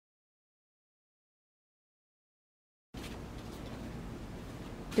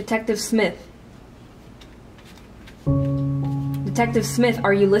Detective Smith. Detective Smith,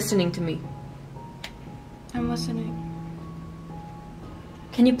 are you listening to me? I'm listening.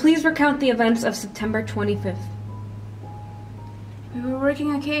 Can you please recount the events of September 25th? We were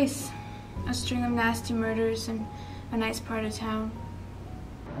working a case. A string of nasty murders in a nice part of town.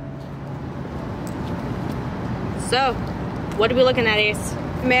 So, what are we looking at, Ace?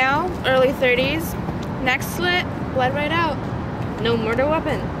 Male, early 30s, neck slit, bled right out. No murder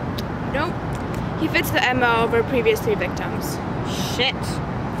weapon? Nope. He fits the MO of our previous 3 victims. Shit.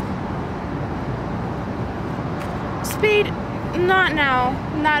 Spade, not now.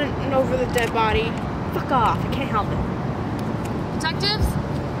 Not over the dead body. Fuck off, I can't help it. Detectives?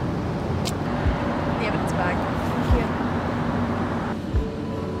 The evidence bag. Thank you.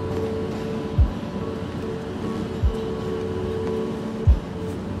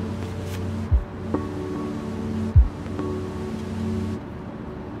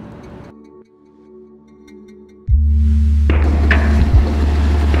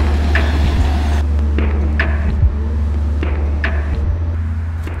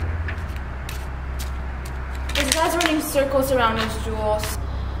 Circles around his jewels.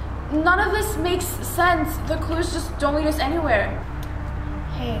 None of this makes sense. The clues just don't lead us anywhere.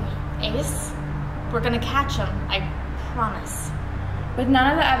 Hey, Ace, we're gonna catch him, I promise. But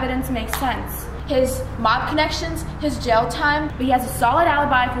none of the evidence makes sense. His mob connections, his jail time, but he has a solid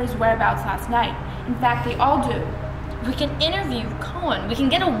alibi for his whereabouts last night. In fact, they all do. We can interview Cohen, we can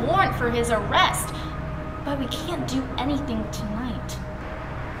get a warrant for his arrest, but we can't do anything tonight.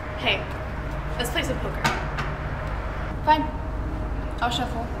 Hey, let's play some poker. Fine. I'll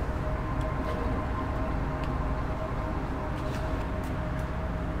shuffle.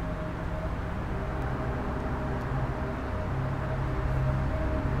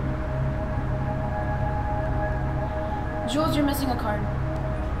 Jules, you're missing a card.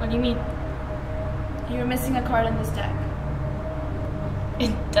 What do you mean? You're missing a card in this deck.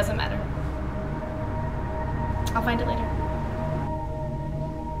 It doesn't matter. I'll find it later.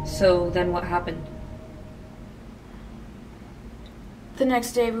 So then what happened? The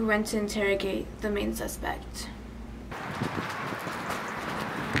next day, we went to interrogate the main suspect.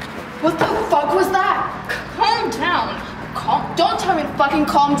 What the fuck was that? Calm down. Don't tell me to fucking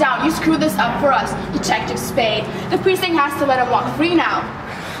calm down. You screwed this up for us, Detective Spade. The precinct has to let him walk free now.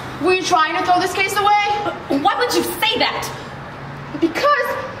 Were you trying to throw this case away? Why would you say that?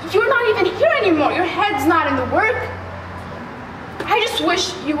 Because you're not even here anymore. Your head's not in the work. I just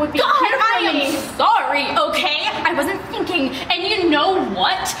wish you would be God, here for I me. am sorry, okay? I wasn't thinking, and you know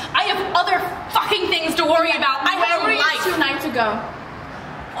what? I have other fucking things to worry about. I have Where a were life. you 2 nights ago?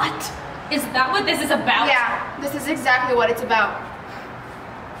 What? Is that what this is about? Yeah, this is exactly what it's about.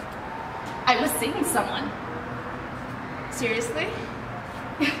 I was seeing someone. Seriously?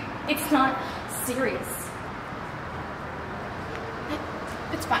 It's not serious.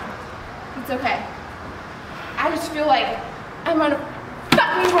 It's fine. It's okay. I just feel like I'm on a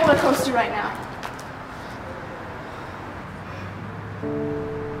fucking roller coaster right now.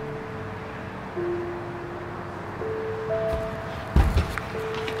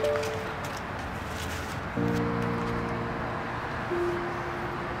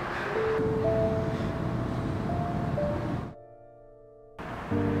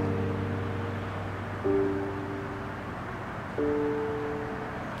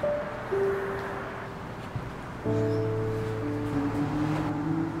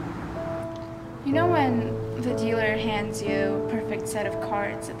 You know when the dealer hands you a perfect set of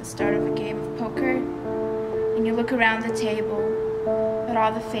cards at the start of a game of poker, and you look around the table at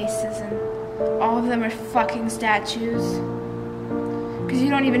all the faces and all of them are fucking statues? Because you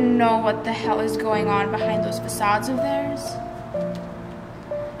don't even know what the hell is going on behind those facades of theirs.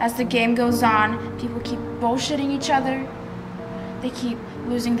 As the game goes on, people keep bullshitting each other. They keep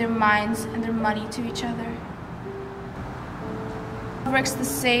losing their minds and their money to each other. It works the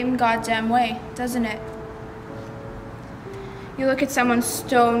same goddamn way, doesn't it? You look at someone's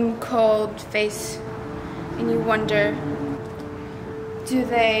stone cold face and you wonder, do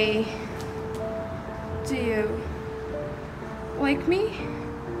you like me?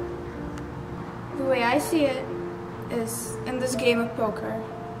 The way I see it is, in this game of poker,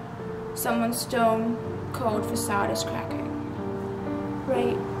 someone's stone cold facade is cracking.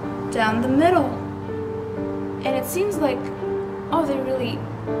 Right down the middle. And it seems like all they really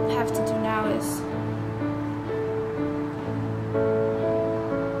have to do now is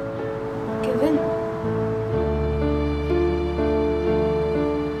give in.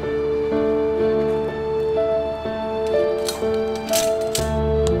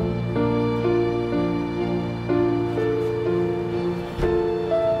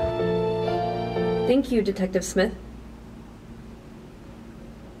 Thank you, Detective Smith.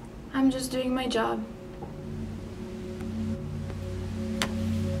 I'm just doing my job.